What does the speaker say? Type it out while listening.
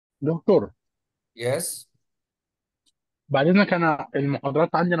دكتور، Yes. بعدين انا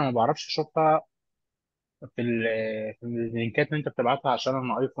المحاضرات عندي انا ما بعرفش اشوفها في اللينكات اللي انت بتبعتها، عشان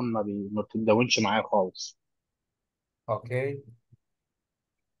انا ايفون ما بتتداولش معايا خالص. Okay.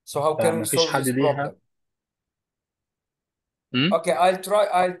 So how can we فما فيش solve حد this ليها. problem? امم Okay,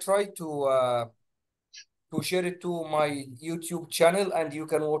 I'll try to share it to my YouTube channel and you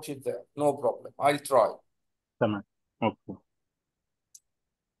can watch it there. No problem. I'll try. تمام. اوكي.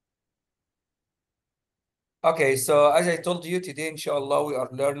 Okay, so as I told you today, inshallah, we are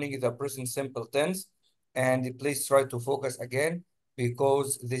learning the present simple tense. And please try to focus again because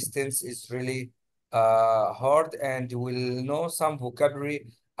this tense is really hard and we'll know some vocabulary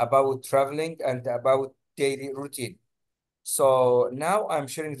about traveling and about daily routine. So now I'm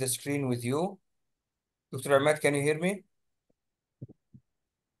sharing the screen with you. Dr. Ahmed, can you hear me?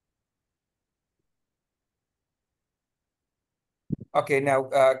 Okay, now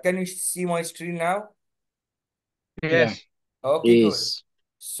can you see my screen now? Yeah. Yes. Okay, good. Yes.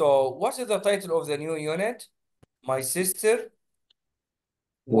 So what is the title of the new unit? My sister.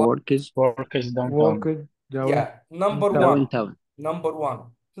 Work is Work is downtown. Walked down Yeah, number town. one. downtown. Number one.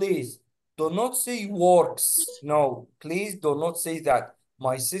 Please do not say works. No, please do not say that.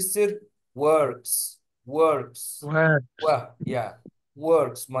 My sister works. Works. Where? Well, yeah,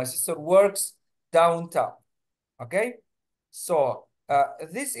 works. My sister works downtown. Okay? So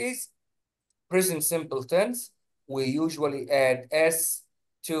this is present simple tense. We usually add s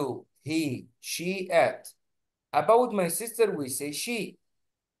to he, she, at. About my sister, we say she.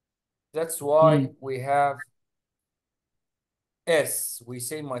 That's why امم we have S. We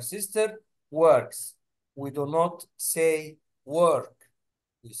say my sister works. We do not say work.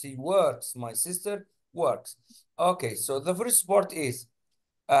 We say works. My sister works. Okay, so the first part is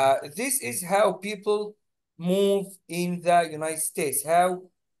this is how people move in the United States. How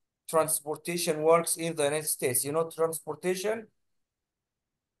transportation works in the United States. You know transportation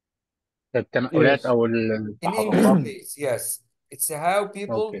التنقلات Yes. او in التحركات، English, صح؟ please. Yes, it's how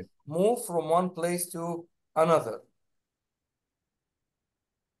people اوكي. move from one place to another.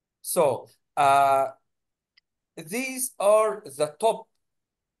 So these are the top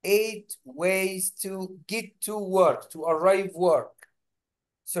 8 ways to get to work, to arrive work.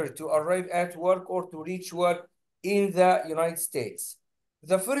 Sorry, to arrive at work or to reach work in the United States.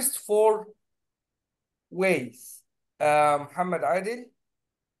 The first 4 ways. Muhammad Adil,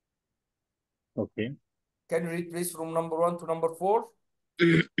 اوكي. can you read please from number 1 to number 4?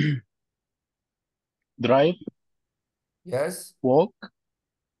 درايف. Yes. ووك.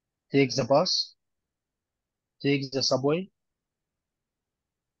 تيك ذا باس. تيك ذا subway.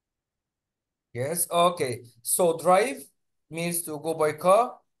 Yes. Okay. So drive means to go by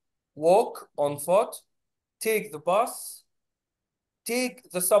car, walk on foot, take the bus, take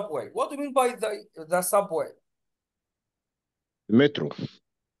the subway. What do you mean by the subway? Metro.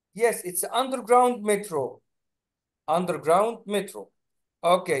 Yes, it's underground metro. Underground metro.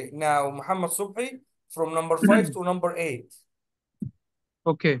 Okay, now Muhammad Subhi from number 5 to number 8.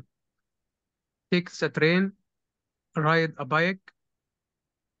 Okay. Take the train, ride a bike,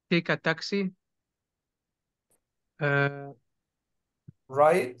 take a taxi, uh,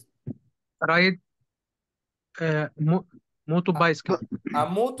 Ride ride a, motorbicycle, a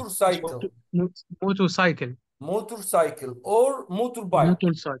motorcycle, motorcycle, motorcycle or motorbike.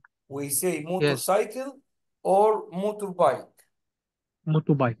 motorcycle. We say Yes, motorcycle or motorbike.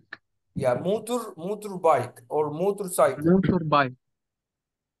 motorbike, Yeah, motorbike or motorcycle. motorbike.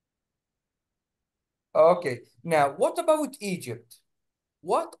 Okay, now what about Egypt?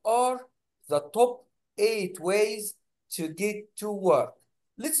 What are the top 8 ways to get to work?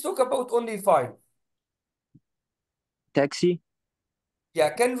 Let's talk about only 5. Taxi. Yeah,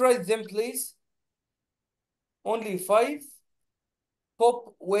 can you write them please? Only 5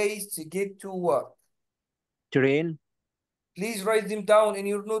 top ways to get to work. Train. Please write them down in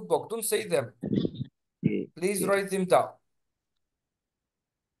your notebook. Don't say them. Please Okay. write them down.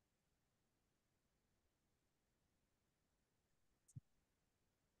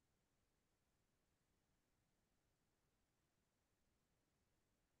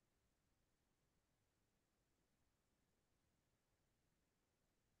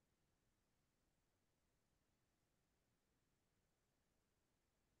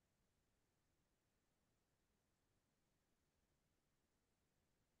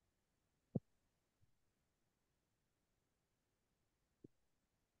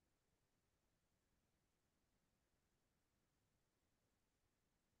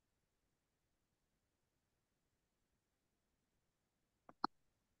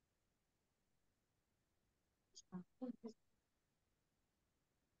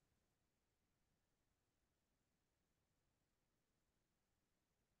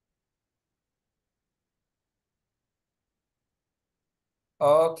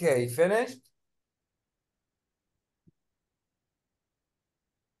 Okay, finished?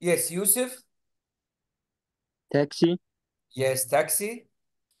 Yes, Yusuf? taxi, Yes, taxi.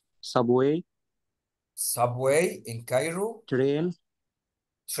 subway, Subway in Cairo. train,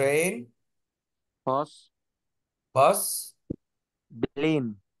 Train. bus, Bus.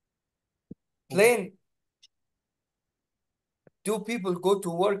 plane. Plane. Do people go to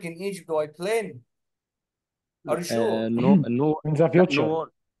work in Egypt by plane? Are you sure? No, no, In the no future.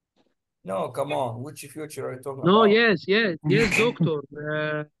 more. No, come on. Which future are you talking No, about? yes,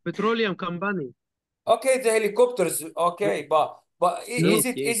 doctor. Petroleum company. Okay, the helicopters. Okay, but No. Yes,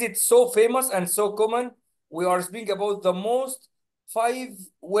 is yes, it so famous and so common? We are speaking about the most five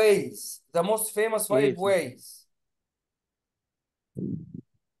ways, the most famous five yes. ways.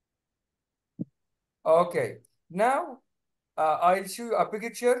 Okay, now I'll show you a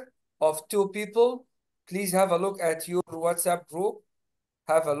picture of two people. Please have a look at your WhatsApp group.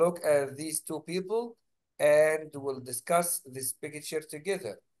 Have a look at these two people and we'll discuss this picture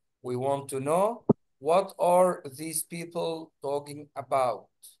together. We want to know what are these people talking about.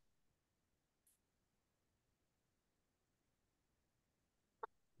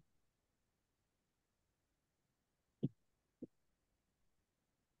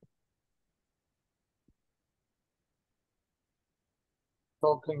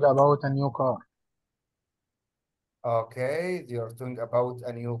 Talking about a new car. Okay, they are talking about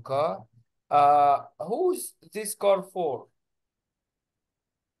a new car. Who's this car for?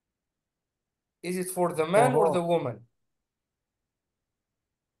 Is it for the man or For the woman?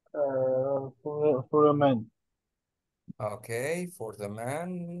 for a man. Okay, for the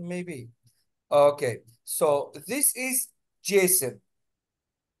man, maybe. Okay, so this is Jason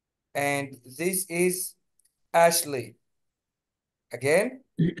and this is Ashley. Again,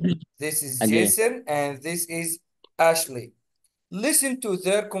 this is Again. Jason and this is Ashley. Listen to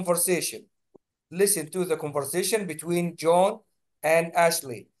their conversation. Listen to the conversation between John and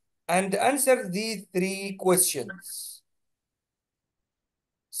Ashley and answer these three questions.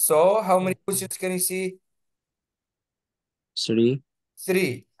 So, how many questions can you see? 3.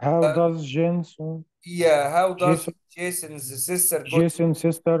 Three. How Uh, does Jason yeah, how does Jason Jason's sister go to? Jason's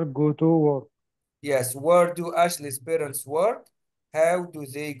sister go to work? Yes, where do Ashley's parents work? How do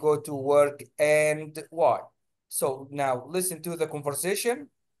they go to work and why? So now listen to the conversation.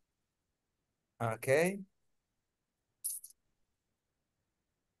 Okay.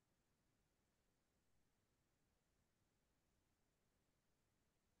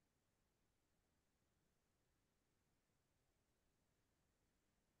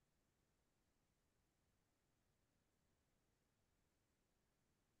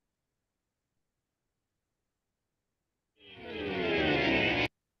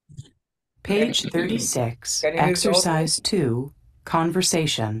 Page 36, Can you hear the audio? Exercise 2,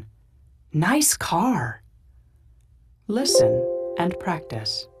 Conversation. Nice car. Listen and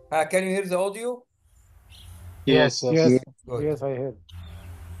practice. Can you hear the audio? Yes, Yes. yes, Good. yes, I heard.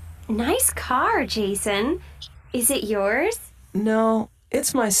 Nice car, Jason. Is it yours? No,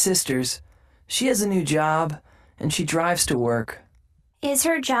 it's my sister's. She has a new job, and she drives to work. Is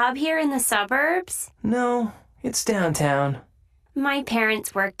her job here in the suburbs? No, it's downtown. My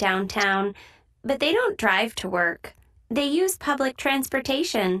parents work downtown, but they don't drive to work. They use public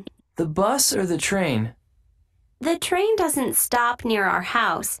transportation. The bus or the train? The train doesn't stop near our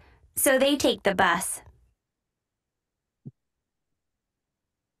house, so they take the bus.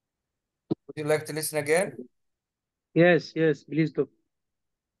 Would you like to listen again? Yes, please do.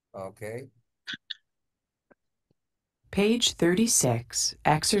 Okay. Page 36,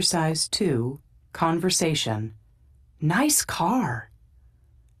 Exercise 2, Conversation. Nice car.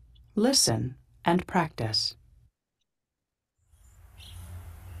 Listen and practice.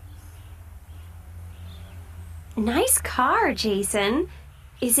 Nice car, Jason.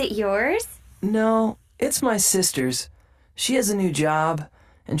 Is it yours? No, it's my sister's. She has a new job,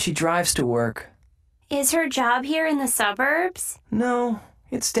 and she drives to work. Is her job here in the suburbs? No,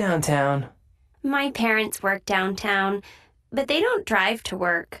 it's downtown. My parents work downtown, but they don't drive to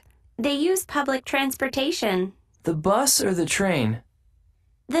work. They use public transportation. The bus or the train?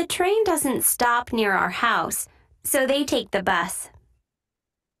 The train doesn't stop near our house, so they take the bus.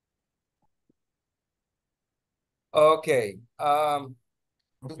 Okay.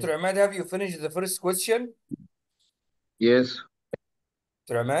 Dr. Ahmed, have you finished the first question? Yes.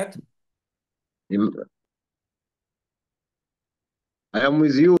 Dr. Ahmed? I am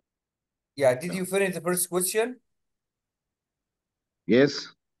with you. Yeah, did you finish the first question? Yes.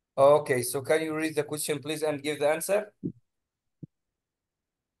 Okay, so can you read the question, please, and give the answer?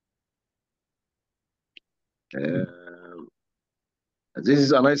 Uh, This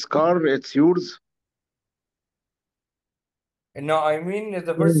is a nice car. It's yours. No, I mean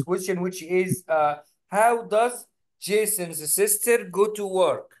the first question, which is how does Jason's sister go to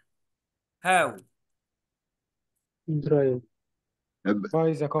work? How? Drive. Uh,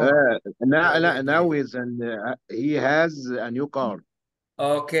 Buy the car. now, Yeah, good, now good. he has a new car.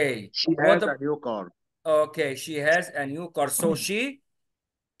 Okay. She What has a ab new car. Okay, she has a new car, so she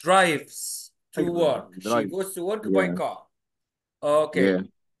drives to work. She Drive. goes to work by Yeah, car. yeah. Okay.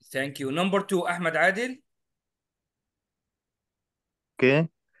 Thank you. Number two, Ahmed Adil. Okay.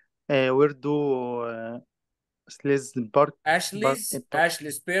 Where do Sliz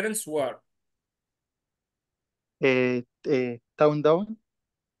Ashley's parents work. town down?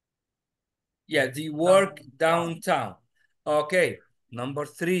 Yeah, they work downtown. Okay. Number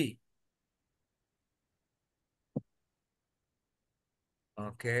three.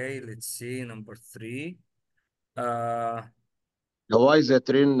 Okay, let's see. Number three. Uh, Why the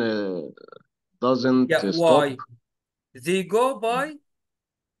train doesn't yeah, stop? why? They go by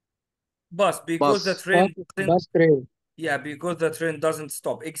bus because the Bus. train doesn't, Bus train. yeah, because the train doesn't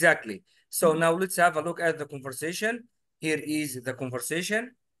stop. Exactly. So now let's have a look at the conversation. Here is the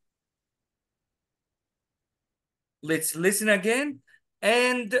conversation. Let's listen again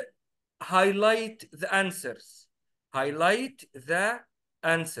and highlight the answers. Highlight the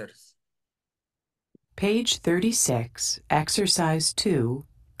answers. Page 36, Exercise 2,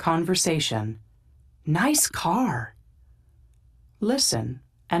 Conversation. Nice car. Listen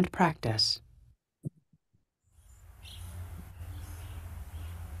and practice.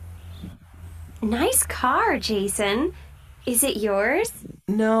 Nice car, Jason. Is it yours?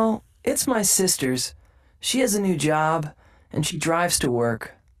 No, it's my sister's. She has a new job, and she drives to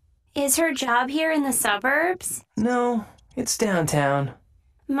work. Is her job here in the suburbs? No, it's downtown.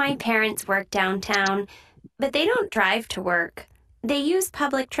 My parents work downtown, but they don't drive to work. They use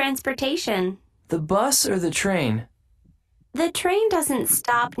public transportation. The bus or the train? The train doesn't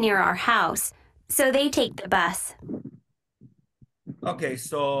stop near our house, so they take the bus. Okay,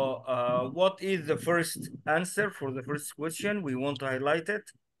 so what is the first answer for the first question? We want to highlight it.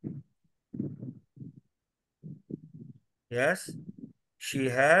 Yes, she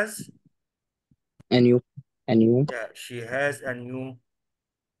has. And you. Yeah, she has a new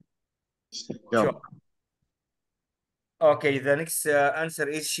Job. job. Okay, the next answer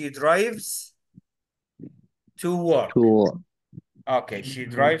is she drives to work. Okay, she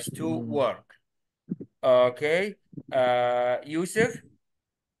drives to work. Okay, Yusuf.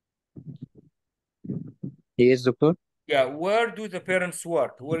 Yes, doctor. Yeah, where do the parents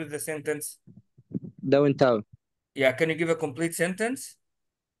work? Where is the sentence? Downtown. Yeah, can you give a complete sentence?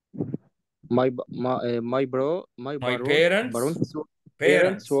 My My parents.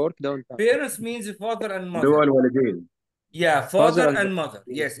 Parents. work downtown. Parents means father and اللي هو mother. الوالدين. Yeah, Father father and and mother.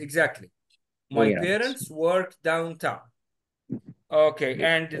 Yes, exactly. My parents. parents work downtown. Okay,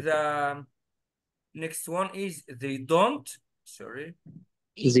 and the next one is they don't. Sorry.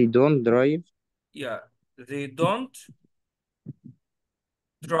 They don't drive Yeah, they don't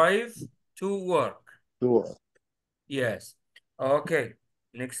drive to work. to work. Yes. Okay.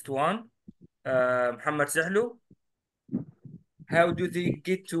 Next one. Muhammad Sahlu. How do they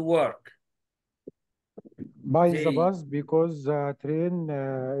get to work? Buy the They bus because the train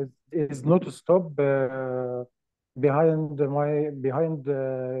is not stop behind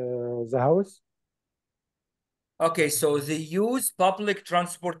the house. Okay, so they use public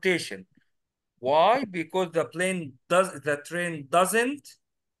transportation. Why? Because the train doesn't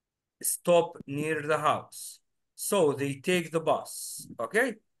stop near the house. So they take the bus.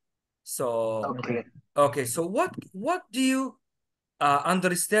 Okay? So so what do you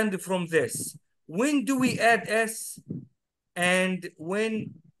understand from this? When do we add s and when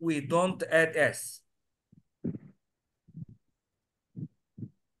we don't add s?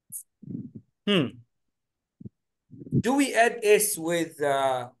 Do we add s with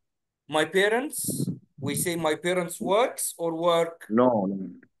my parents? We say my parents works or work? No,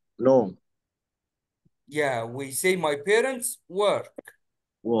 no. Yeah, we say my parents work.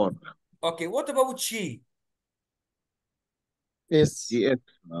 Work. Okay, what about she? Yes. Yes.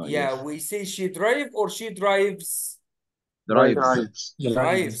 Yeah, Yes. we say she drive or she drives? Drives.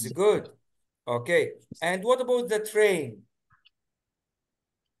 Drives, good. Okay, and what about the train?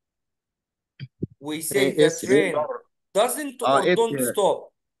 We say the train doesn't or It don't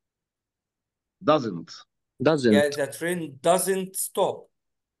stop. doesn't. Yeah, the train doesn't stop.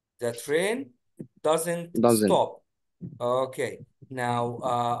 The train doesn't stop. Okay, now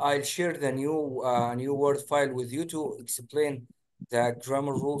I'll share the new word file with you to explain the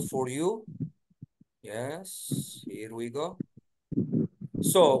grammar rule for you. Yes, here we go.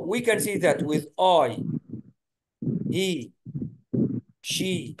 So we can see that with I, he,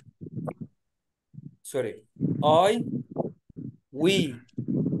 she, sorry, I, we,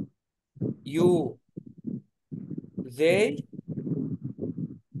 you, they,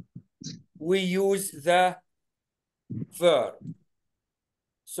 we use the verb.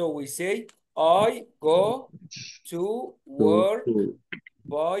 So we say, I go to work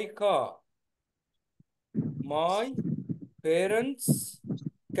by car. My parents,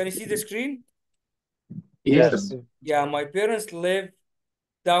 can you see the screen? Yes. Yeah, my parents live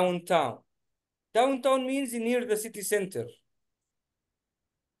downtown. Downtown means near the city center.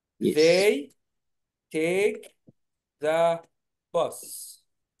 Yes. They take the bus.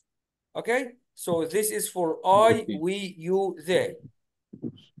 Okay, so this is for I, Okay. we, you, they.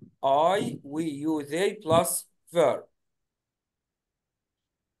 I, we, you, they plus verb.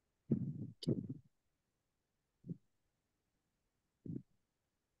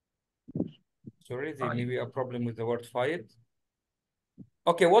 Sorry, there may be a problem with the word fight.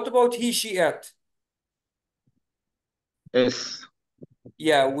 Okay, what about he, she, it? S.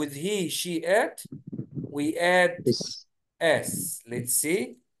 Yeah, with he, she, it, we add S. s. Let's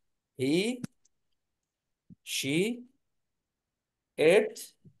see. He, she, it.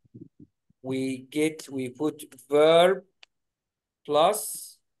 We put verb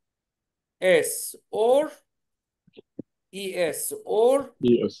plus s or es or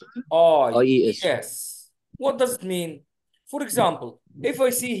ES. ies. What does it mean? For example, if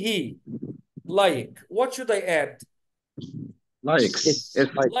I see he, like, what should I add? Likes. S. S.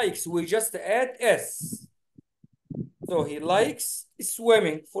 Likes, we just add s. So he likes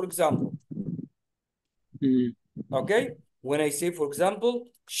swimming, for example. Okay? When I say, for example,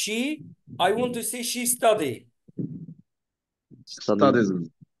 she, I want to say she study. Studies.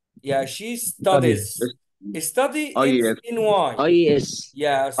 Yeah, she studies. Study ends IES. in Y. IES.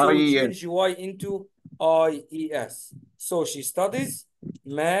 Yeah, so we IES. change Y into IES. So she studies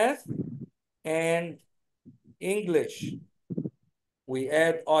math and English. We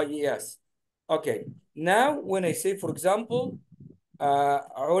add IES. Okay. Now, when I say, for example,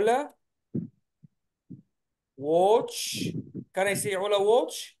 Ola watch. Can I say Ola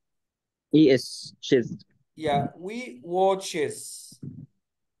watch? ES shiz. Yeah, we watches.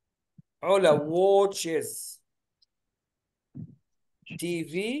 Ola watches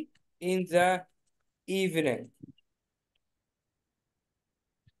TV in the evening.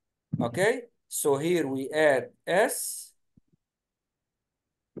 Okay, so here we add S.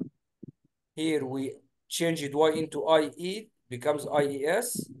 Here we change it Y into IE, becomes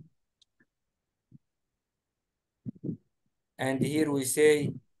IES. And here we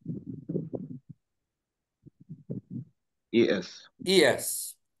say ES.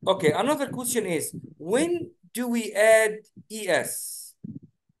 ES. Okay, another question is, when do we add ES?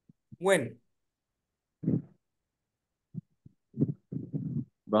 When?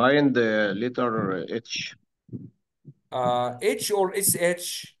 Behind the letter H. H or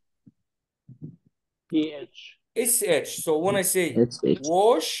SH? PH. SH. So when I say SH.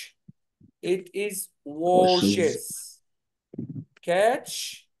 wash, it is washes.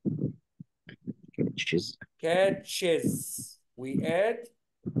 Catch, Shiz. catches. We add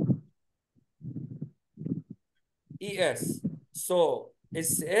ES. So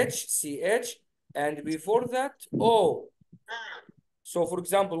SH, CH, and before that, O. So for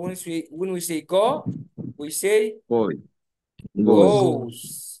example, when we say go, we say Boy.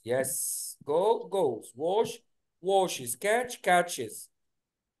 goes. Yes, go, goes. Wash, washes. Catch, catches.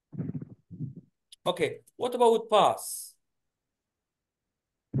 Okay, what about pass?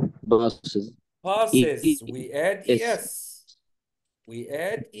 Buses. Passes. We add ES. ES. We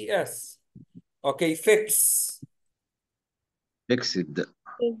add ES. Okay, fix. Fixed.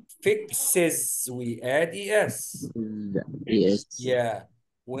 Fixes. We add ES. ES. Yeah.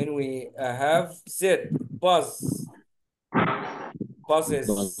 When we have Z, buzz. Buzzes.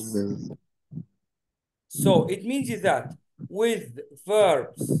 Buses. So it means that with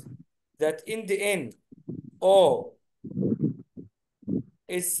verbs that in the end O,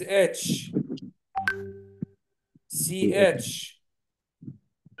 SH, CH,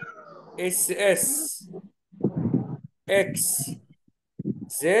 SS, X,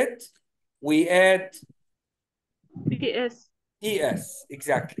 Z, we add ES. ES.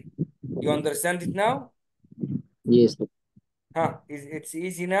 Exactly. You understand it now? Yes. Huh? It's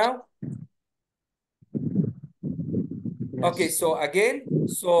easy now? Okay, so again,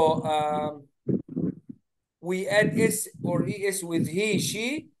 we add S or ES with he,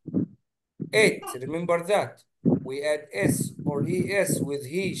 she, it. Remember that. We add S or ES with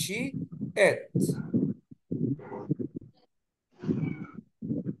he, she, it.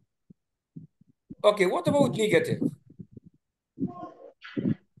 Okay, what about negative?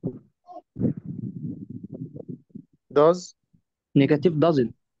 Does. Negative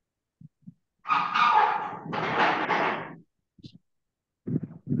doesn't.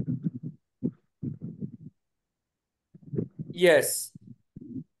 Yes.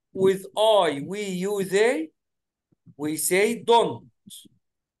 With I, we, you, they, we say don't.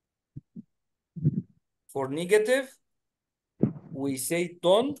 For negative, we say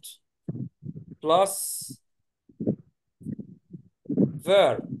don't plus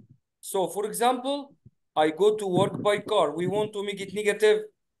verb. So, for example, I go to work by car. We want to make it negative.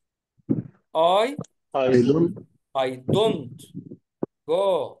 I I don't. don't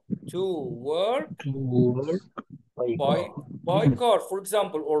go to work To work by by car. car, for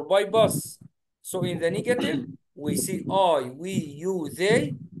example, or by bus. So in the negative, we see I, we, you,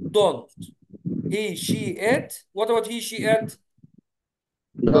 they, don't. He, she, it. What about he, she, it?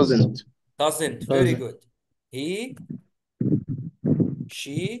 Doesn't. Doesn't. Very Doesn't. good. He,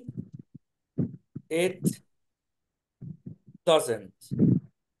 she, it doesn't.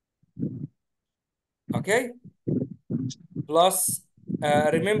 Okay? Plus,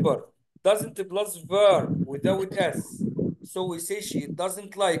 remember, doesn't plus verb without s. So we say she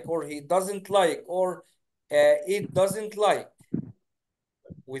doesn't like, or he doesn't like, or it doesn't like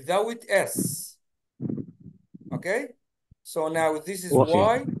without s. Okay? So now this is Okay.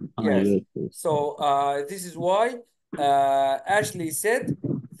 why, yes. Yes, yes. So this is why Ashley said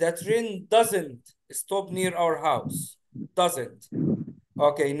the train doesn't stop near our house. Doesn't.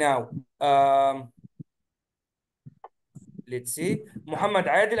 Okay, now let's see. Muhammad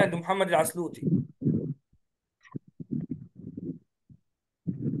Adil and Muhammad Al-Asluti.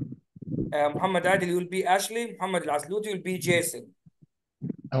 Muhammad Adil will be Ashley. Muhammad Al-Asluti will be Jason.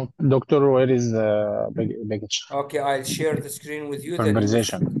 Doctor, where is the package Okay, I'll share the screen with you,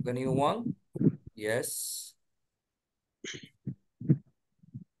 conversation? the new one. Yes.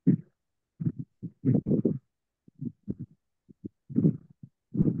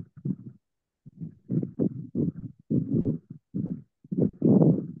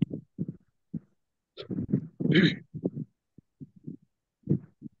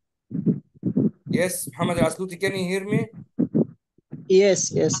 Yes, Muhammad Al-Asluti, can you hear me?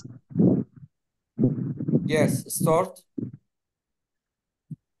 Yes, yes. Yes, start.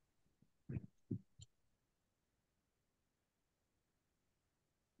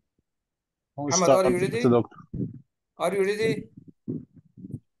 Who Muhammad, are you started, ready? doctor? Are you ready?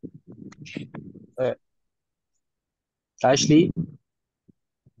 Uh, Ashley,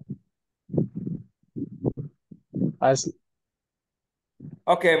 Ashley,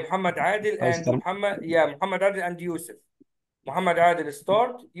 Okay, Muhammad Adil I and start. Muhammad Adil and Yusuf. Muhammad Adil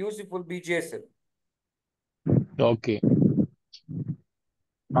start, Yusuf will be Jason. Okay.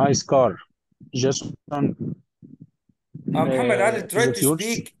 Nice car. Jason, Muhammad Adil, is it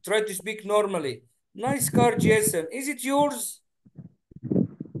yours? try to speak normally. Nice car, Jason. Is it yours?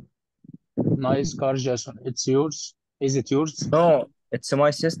 Nice car, Jason. It's yours. Is it yours? No, it's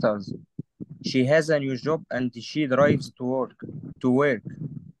my sister's. She has a new job and she drives to work. To work.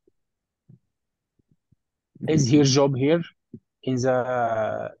 Is her job here in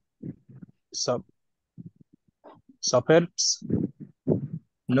the sub suburbs?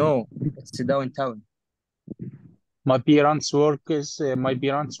 No, it's downtown. My parents work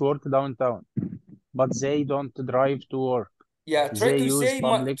downtown, but they don't drive to work. Yeah, They use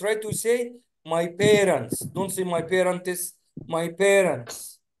public. try to say my parents. Don't say my parents, my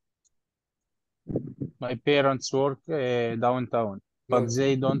parents. My parents work downtown, but Good.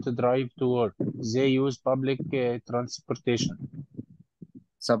 they don't drive to work. They use public transportation.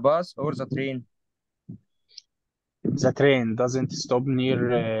 The bus or the train? The train doesn't stop near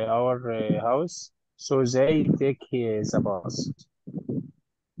our house, so they take the bus.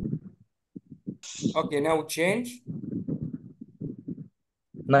 Okay, now change.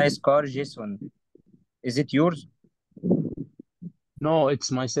 Nice car, Jason. Is it yours? No,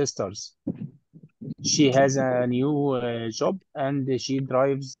 it's my sister's. She has a new job and she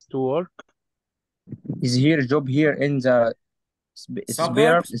drives to work. Is her job here in the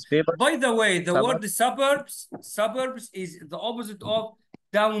Suburbs. paper? By the way, the Suburb? word suburbs is the opposite of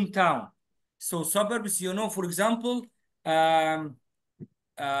downtown. So suburbs, for example, the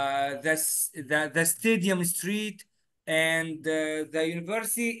stadium street and the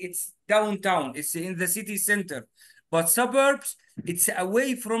university, it's downtown. It's in the city center. But suburbs, it's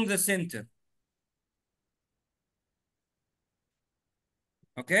away from the center.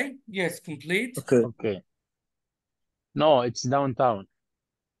 Okay? Yes, complete. Okay. Okay. No, it's downtown.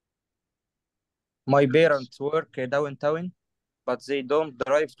 My parents work downtown, but they don't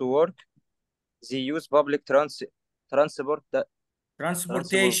drive to work. They use public transport.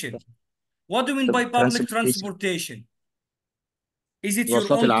 Transportation. What do you mean by public Transportation. transportation? Is it your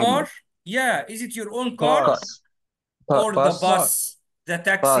المواصلات own العامة. car? Yeah, is it your own car? Cars. Or the Bus. bus, the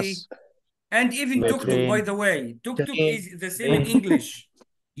taxi, Bus. and even The tuk-tuk, by train. the way. Tuk-tuk Train. is the same in English.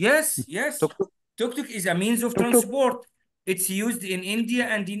 Yes, yes. Tuk-tuk. Tuk-tuk is a means of Tuk-tuk. transport. It's used in India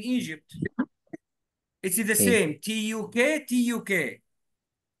and in Egypt. It's the same. T-U-K, T-U-K.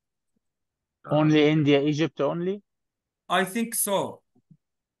 Only India, Egypt only? I think so.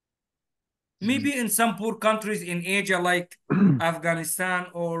 Maybe in some poor countries in Asia like Afghanistan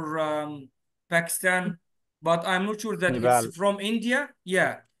or Pakistan, but I'm not sure that it's Nepal. from India.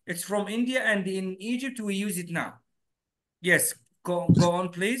 Yeah, it's from India, and in Egypt we use it now. Yes, go on,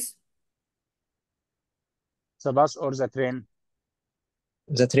 please. The bus or the train?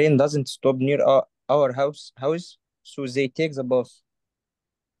 The train doesn't stop near our house, so they take the bus.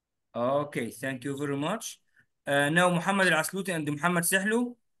 Okay, thank you very much. Now Muhammad Al-Asluti and Muhammad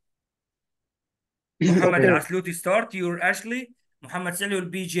Sahlu. Muhammad Okay. Al-Asluti start, you're Ashley. Muhammad Sahlu will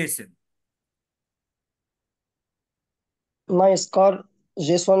be Jason. Nice car,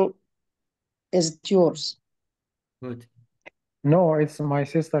 Jason. Is it yours? Good. No, it's my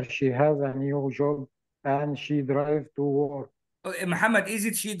sister. She has a new job and she drives to work. Muhammad, is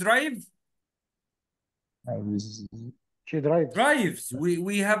it she drive? She drives. Drives.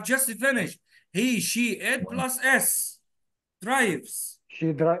 We have just finished. He, she, it plus S. Drives.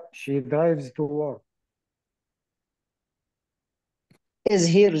 She drives to work.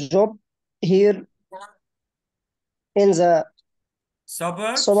 Is her job here in the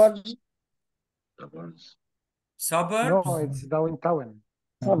Suburbs. suburbs? Suburbs. No, it's downtown.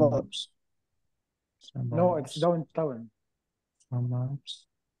 Suburbs. No, it's downtown.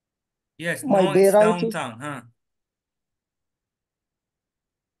 Yes, My no, it's parents, downtown, huh?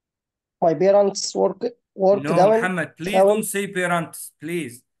 my parents work No, Muhammad, please don't downtown. say parents,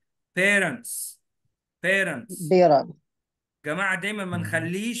 please. Parents. Parents. Parents. جماعة دايما ما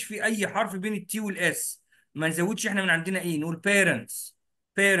نخليش في أي حرف بين التي والإس. ما نزودش إحنا من عندنا إيه، نقول parents.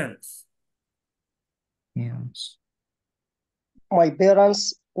 Parents. Yes. My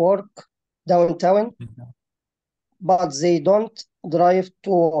parents work downtown, but they don't drive to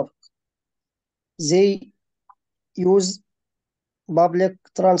work. They use public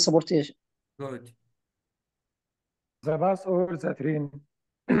transportation. Good. The bus or the train?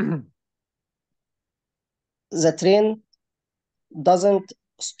 The train doesn't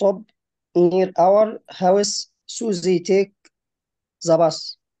stop near our house, so they take the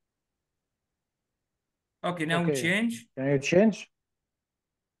bus. Okay, now we change. Can you change?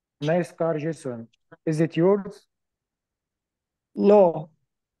 Nice car, Jason. Is it yours? No,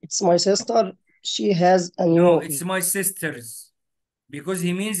 it's my sister. She has a No, new it's my sister's. Because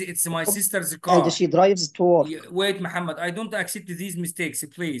he means it's my sister's car. and she drives to work. Wait, Muhammad, I don't accept these mistakes,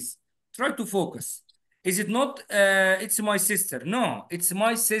 please. Try to focus. Is it not, it's my sister? No, it's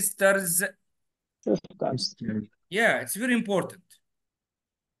my sister's. Yeah, it's very important.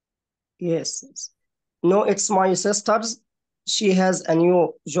 Yes. No, it's my sister's. She has a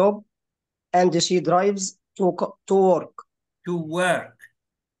new job and she drives to work. To work.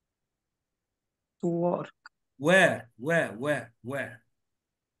 To work. Where?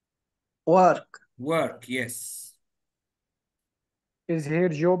 Work. Work, yes. Is her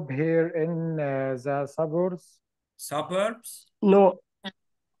job here in the suburbs? Suburbs? No,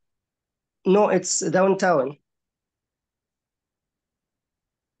 it's downtown.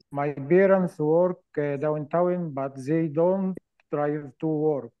 My parents work downtown, but they don't drive to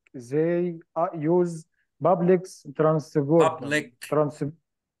work. They use public transport.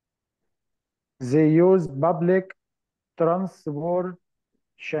 They use public transportation.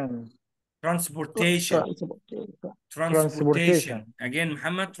 Transportation. Again,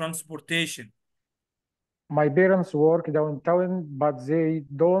 Muhammad, transportation. My parents work downtown, but they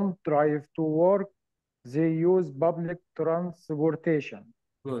don't drive to work. They use public transportation.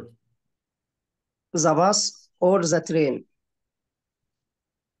 Good. The bus or the train?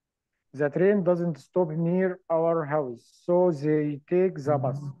 The train doesn't stop near our house, so they take the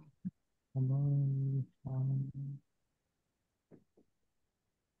bus.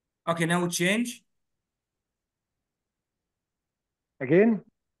 Okay, now change. Again?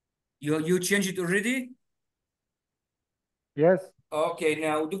 You changed it already? Yes. Okay,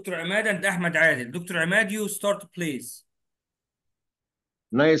 now Dr. Ahmad and Ahmed Adil. Dr. Ahmad, you start, please.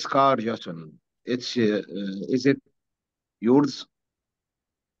 Nice car, Jason. Is it yours?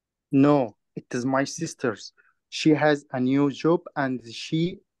 No, it is my sister's. She has a new job and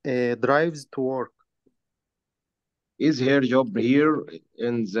she drives to work. Is her job here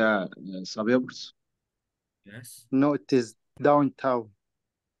in the suburbs? Yes. No, it is downtown.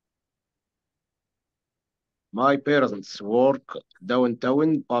 My parents work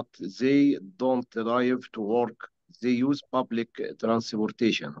downtown, but they don't drive to work. They use public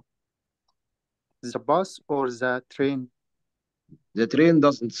transportation. The bus or the train? The train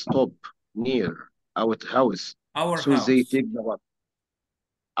doesn't stop near our house, Our so they house. take the bus.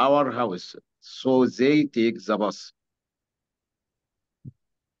 Our house, so they take the bus.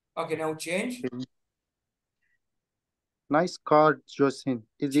 Okay, now change. Nice car, Jason.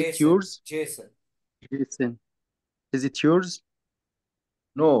 Is it Jason. yours? Jason. Jason. Is it yours?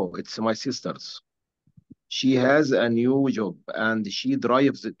 No, it's my sister's. She has a new job and she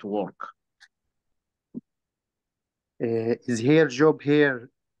drives it to work. Is her job here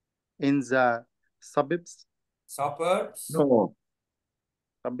in the suburbs? Suburbs. No,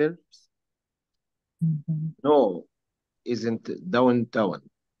 Suburbs? no, isn't downtown.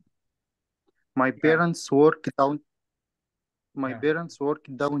 My Yeah. parents work down. My Yeah. parents work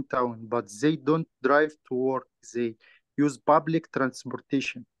downtown, but they don't drive to work. They use public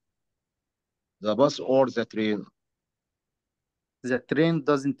transportation. The bus or the train? The train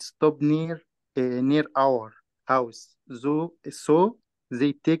doesn't stop near our house, so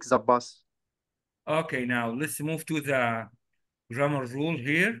they take the bus. Okay, now let's move to the grammar rule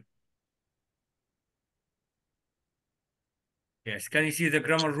here. Yes, can you see the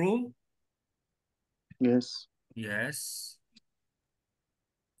grammar rule? Yes. Yes.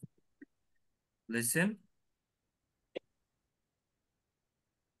 Listen.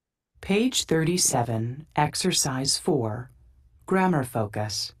 Page 37, Exercise 4, Grammar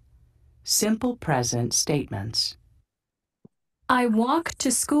Focus. Simple present statements. I walk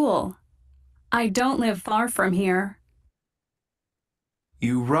to school. I don't live far from here.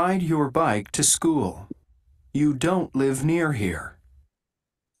 You ride your bike to school. You don't live near here.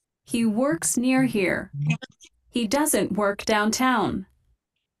 He works near here. He doesn't work downtown.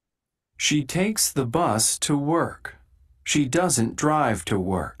 She takes the bus to work. She doesn't drive to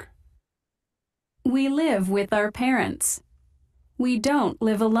work. We live with our parents. We don't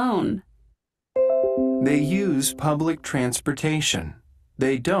live alone. They use public transportation.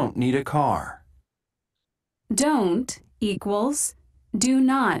 They don't need a car. Don't equals do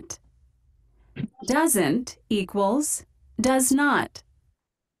not. Doesn't equals does not.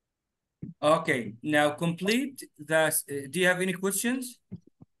 Okay, now complete the. Do you have any questions?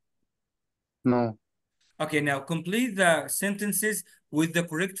 No. Okay, now complete the sentences with the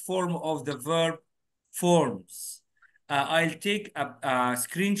correct form of the verb forms. I'll take a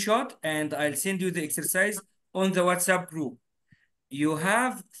screenshot and I'll send you the exercise on the WhatsApp group. You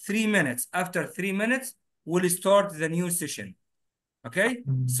have 3 minutes. After 3 minutes, we'll start the new session. Okay?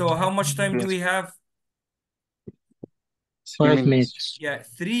 So how much time do we have? 5 minutes. Yeah,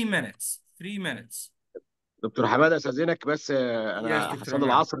 3 minutes. 3 minutes. دكتور حماده استاذنك بس Yes, انا دكتور حصل عماد.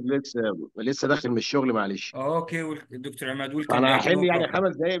 العصر لسه داخل من الشغل معلش. Okay, دكتور عماد, we'll come فانا back. هحل No يعني problem.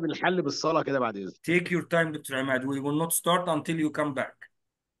 5 دقايق بالحل بالصلاه كده بعد اذنك. Take your time, Dr. Ahmad. We will not start until you come back.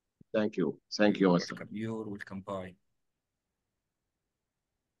 Thank you. Thank you, Mr. You're welcome. Bye.